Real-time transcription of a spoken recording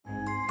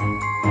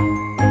Hi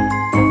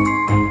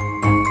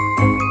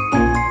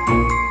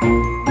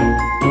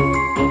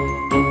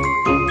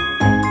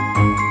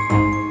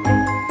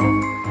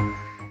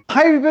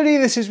everybody,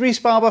 this is Rhys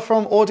Barber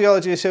from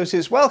Audiology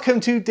Associates.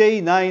 Welcome to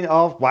day 9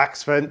 of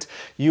Wax Vent.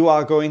 You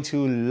are going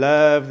to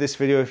love this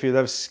video if you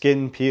love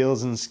skin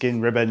peels and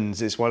skin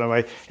ribbons. It's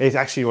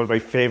actually one of my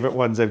favorite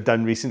ones I've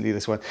done recently,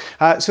 this one.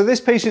 So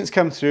this patient's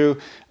come through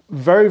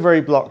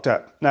very blocked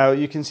up. Now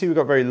you can see we've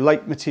got very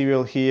light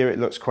material here. It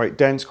looks quite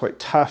dense, quite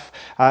tough.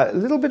 A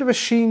little bit of a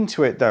sheen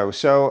to it though.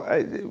 So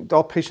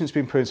our patient's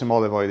been putting some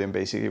olive oil in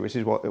basically, which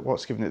is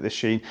what's giving it this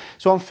sheen.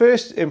 So on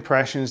first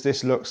impressions,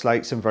 this looks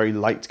like some very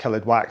light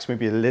colored wax,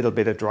 maybe a little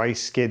bit of dry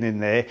skin in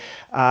there,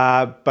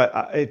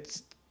 but it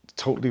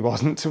totally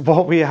wasn't.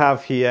 What we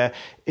have here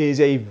is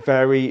a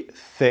very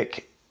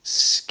thick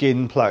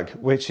skin plug,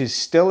 which is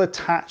still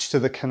attached to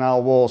the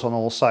canal walls on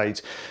all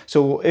sides.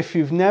 So if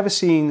you've never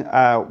seen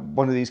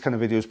one of these kind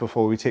of videos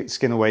before, we take the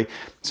skin away,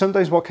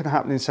 sometimes what can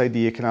happen inside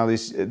the ear canal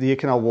is the ear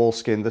canal wall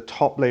skin, the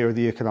top layer of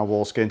the ear canal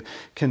wall skin,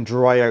 can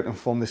dry out and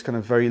form this kind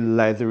of very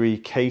leathery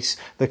case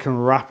that can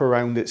wrap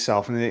around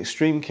itself, and in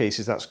extreme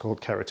cases that's called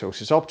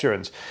keratosis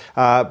obturans.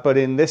 But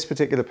in this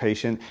particular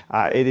patient,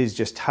 it is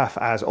just tough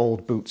as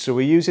old boots. So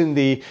we're using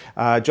the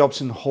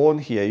Jobson horn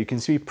here. You can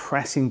see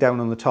pressing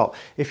down on the top.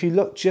 If you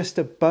look just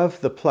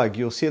above the plug,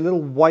 you'll see a little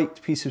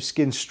white piece of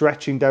skin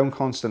stretching down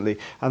constantly,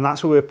 and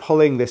that's where we're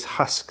pulling this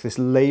husk, this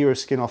layer of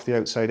skin off the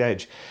outside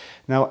edge.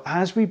 Now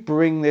as we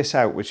bring this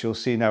out, which you'll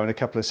see now in a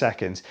couple of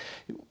seconds,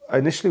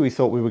 initially we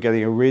thought we were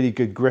getting a really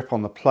good grip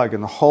on the plug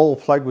and the whole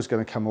plug was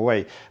going to come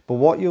away, but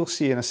what you'll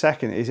see in a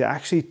second is it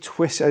actually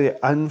twists and it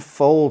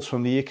unfolds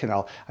from the ear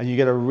canal, and you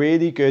get a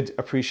really good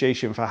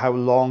appreciation for how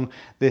long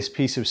this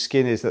piece of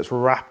skin is that's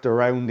wrapped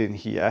around in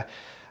here.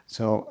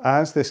 So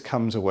as this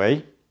comes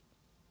away,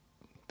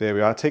 there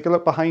we are. Take a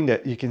look behind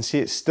it. You can see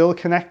it's still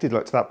connected,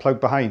 look, to that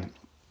plug behind.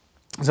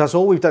 So that's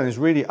all we've done is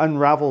really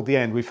unraveled the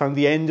end. We found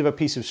the end of a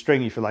piece of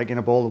string, if you like, in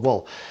a ball of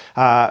wool.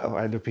 Or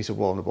end of a piece of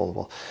wool in a ball of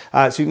wool.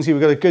 So you can see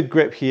we've got a good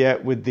grip here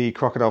with the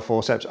crocodile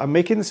forceps. I'm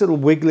making this little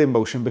wiggling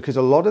motion because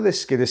a lot of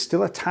this skin is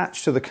still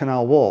attached to the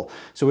canal wall.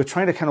 So we're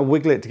trying to kind of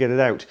wiggle it to get it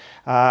out.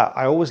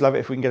 I always love it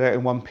if we can get it out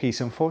in one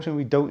piece.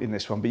 Unfortunately, we don't in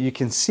this one, but you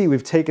can see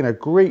we've taken a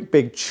great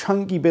big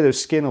chunky bit of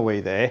skin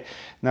away there.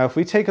 Now, if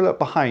we take a look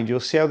behind, you'll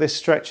see how this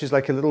stretches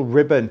like a little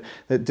ribbon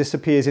that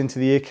disappears into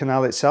the ear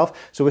canal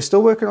itself. So we're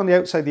still working on the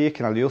outside of the ear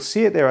canal. You'll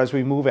see it there as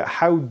we move it,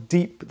 how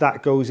deep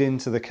that goes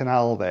into the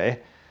canal there.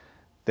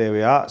 There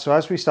we are. So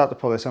as we start to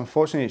pull this,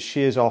 unfortunately, it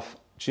shears off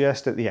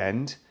just at the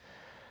end.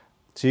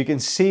 So you can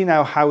see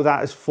now how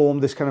that has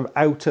formed this kind of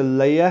outer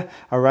layer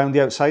around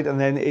the outside, and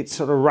then it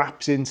sort of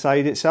wraps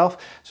inside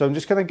itself. So I'm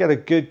just going to get a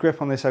good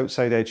grip on this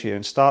outside edge here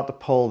and start to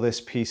pull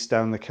this piece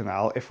down the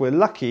canal. If we're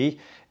lucky,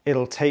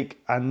 it'll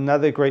take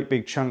another great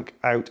big chunk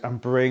out and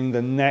bring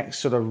the next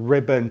sort of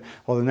ribbon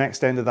or the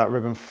next end of that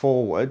ribbon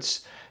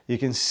forwards. You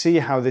can see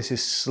how this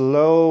is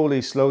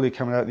slowly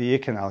coming out the ear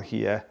canal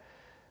here.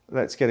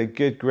 Let's get a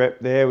good grip.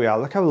 There we are.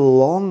 Look how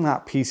long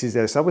that piece is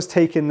there. So that was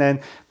taken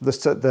then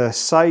the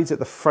sides at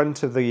the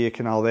front of the ear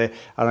canal there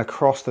and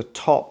across the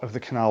top of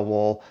the canal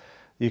wall.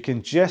 You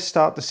can just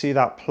start to see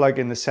that plug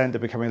in the center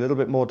becoming a little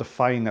bit more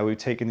defined now we've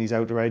taken these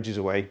outer edges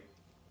away.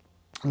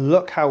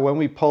 Look how when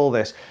we pull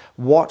this,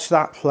 watch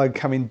that plug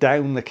coming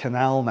down the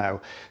canal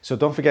now. So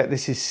don't forget,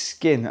 this is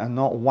skin and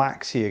not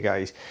wax here,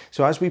 guys.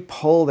 So as we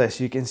pull this,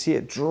 you can see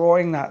it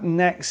drawing that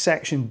next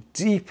section,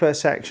 deeper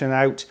section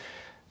out.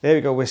 There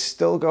we go, we're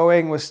still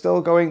going.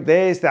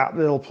 There's that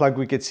little plug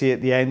we could see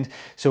at the end.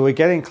 So we're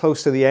getting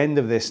close to the end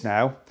of this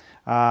now.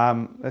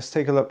 Let's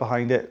take a look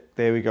behind it.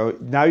 There we go.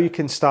 Now you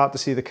can start to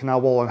see the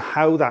canal wall and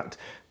how that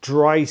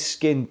dry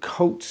skin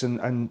coats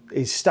and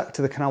is stuck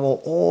to the canal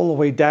wall all the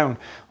way down,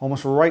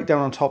 almost right down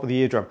on top of the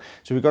eardrum.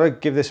 So we've got to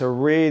give this a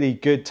really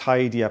good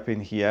tidy up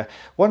in here.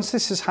 Once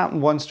this has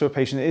happened once to a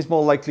patient, it is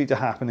more likely to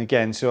happen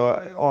again.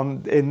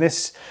 So in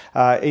this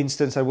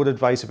instance, I would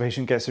advise a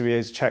patient gets their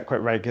ears checked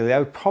quite regularly. I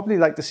would probably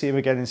like to see him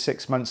again in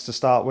 6 months to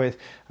start with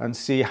and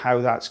see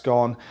how that's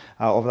gone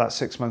over that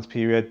 6-month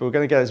period. But we're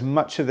going to get as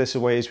much of this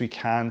away as we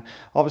can.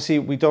 Obviously,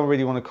 we don't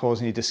really want to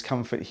cause any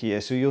discomfort here.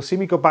 So you'll see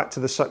me go back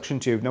to the suction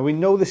tube. Now we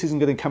know this isn't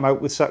going to come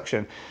out with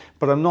suction,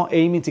 but I'm not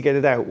aiming to get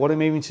it out. What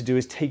I'm aiming to do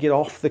is take it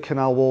off the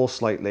canal wall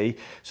slightly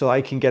so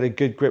I can get a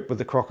good grip with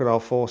the crocodile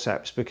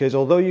forceps, because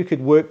although you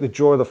could work the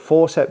jaw of the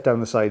forceps down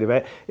the side of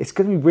it, it's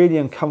going to be really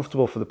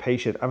uncomfortable for the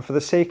patient. And for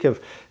the sake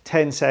of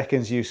 10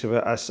 seconds use of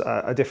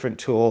a different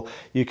tool,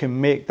 you can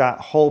make that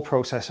whole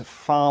process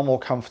far more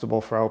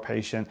comfortable for our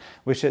patient,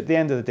 which at the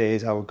end of the day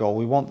is our goal.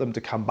 We want them to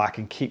come back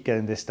and keep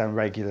getting this done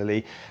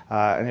regularly.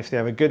 And if they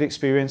have a good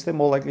experience, they're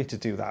more likely to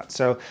do that.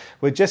 So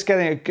we're just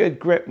getting a good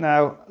grip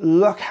now.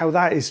 Look how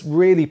that is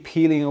really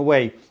peeling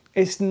away.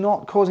 It's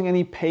not causing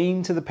any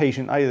pain to the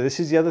patient either. This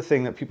is the other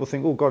thing that people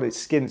think, oh God, it's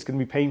skin, it's going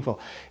to be painful.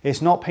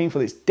 It's not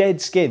painful, it's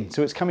dead skin,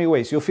 so it's coming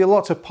away. So you'll feel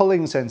lots of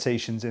pulling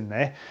sensations in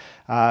there.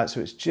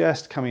 So it's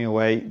just coming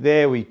away.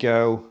 There we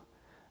go.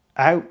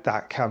 Out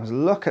that comes.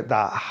 Look at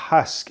that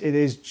husk. It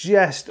is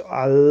just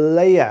a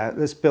layer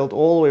that's built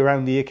all the way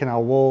around the ear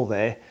canal wall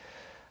there.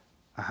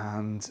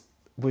 and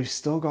we've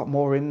still got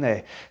more in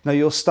there. Now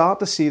you'll start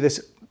to see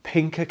this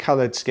pinker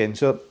colored skin.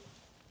 So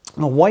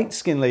a white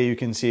skin layer you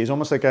can see is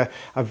almost like a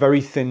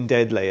very thin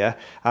dead layer,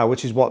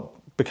 which is what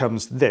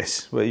becomes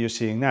this, what you're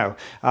seeing now.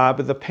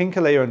 But the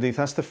pinker layer underneath,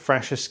 that's the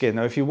fresher skin.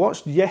 Now, if you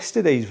watched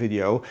yesterday's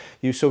video,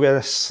 you saw we had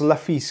a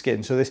sluffy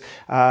skin. So this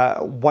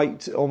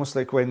white, almost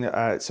like when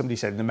somebody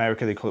said in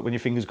America, they call it when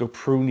your fingers go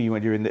pruny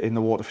when you're in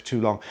the water for too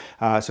long.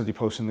 Somebody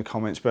posted in the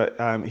comments, but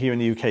here in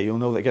the UK, you'll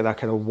know they get that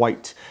kind of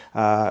white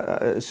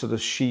sort of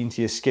sheen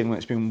to your skin when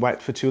it's been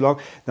wet for too long.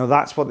 Now,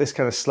 that's what this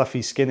kind of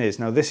sluffy skin is.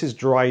 Now, this has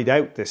dried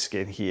out this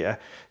skin here,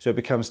 so it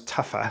becomes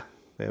tougher.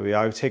 There we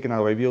are, I've taken that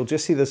away, but you'll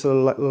just see this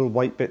little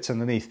white bits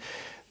underneath.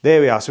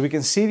 There we are, so we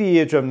can see the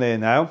eardrum there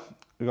now.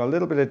 We've got a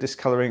little bit of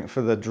discoloring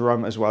for the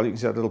drum as well. You can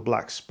see that little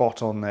black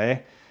spot on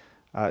there.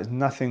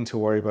 Nothing to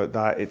worry about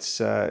that. It's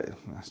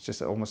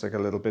just almost like a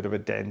little bit of a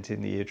dent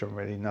in the eardrum,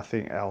 really,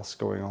 nothing else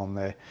going on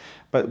there.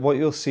 But what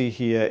you'll see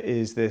here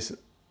is this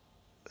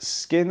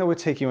skin that we're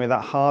taking away,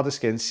 that harder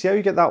skin. See how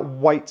you get that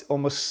white,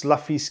 almost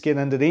sluffy skin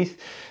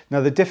underneath? Now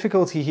the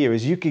difficulty here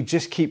is you could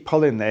just keep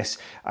pulling this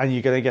and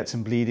you're going to get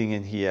some bleeding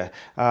in here.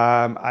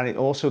 And it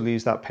also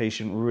leaves that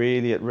patient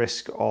really at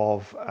risk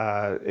of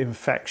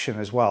infection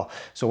as well.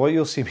 So what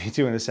you'll see me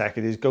do in a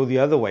second is go the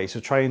other way. So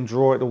try and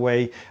draw it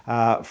away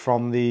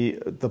from the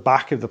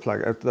back of the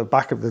plug, the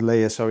back of the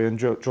layer, sorry, and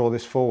draw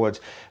this forward.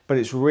 But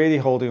it's really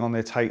holding on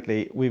there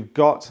tightly. We've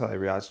got, there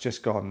we are, it's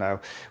just gone now.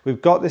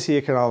 We've got this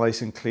ear canal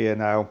nice and clear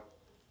now.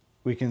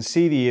 We can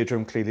see the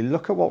eardrum clearly.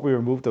 Look at what we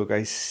removed though,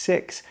 guys.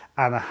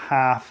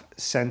 6.5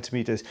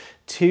 centimeters,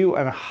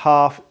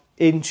 2.5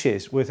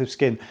 inches worth of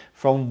skin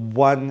from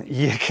one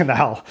ear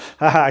canal.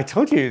 I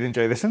told you you'd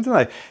enjoy this, didn't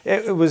I?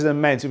 It was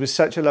immense. It was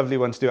such a lovely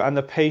one to do. And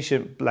the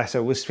patient, bless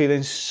her, was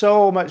feeling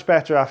so much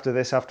better after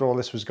this, after all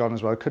this was gone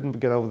as well. I couldn't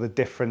get over the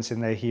difference in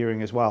their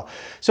hearing as well.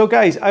 So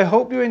guys, I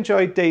hope you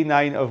enjoyed day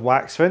 9 of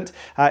Waxfent.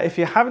 If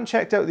you haven't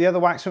checked out the other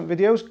Waxfent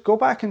videos, go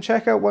back and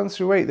check out 1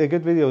 through 8. They're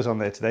good videos on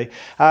there today.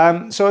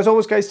 So as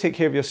always, guys, take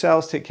care of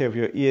yourselves, take care of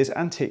your ears,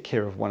 and take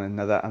care of one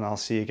another. And I'll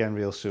see you again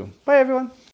real soon. Bye, everyone.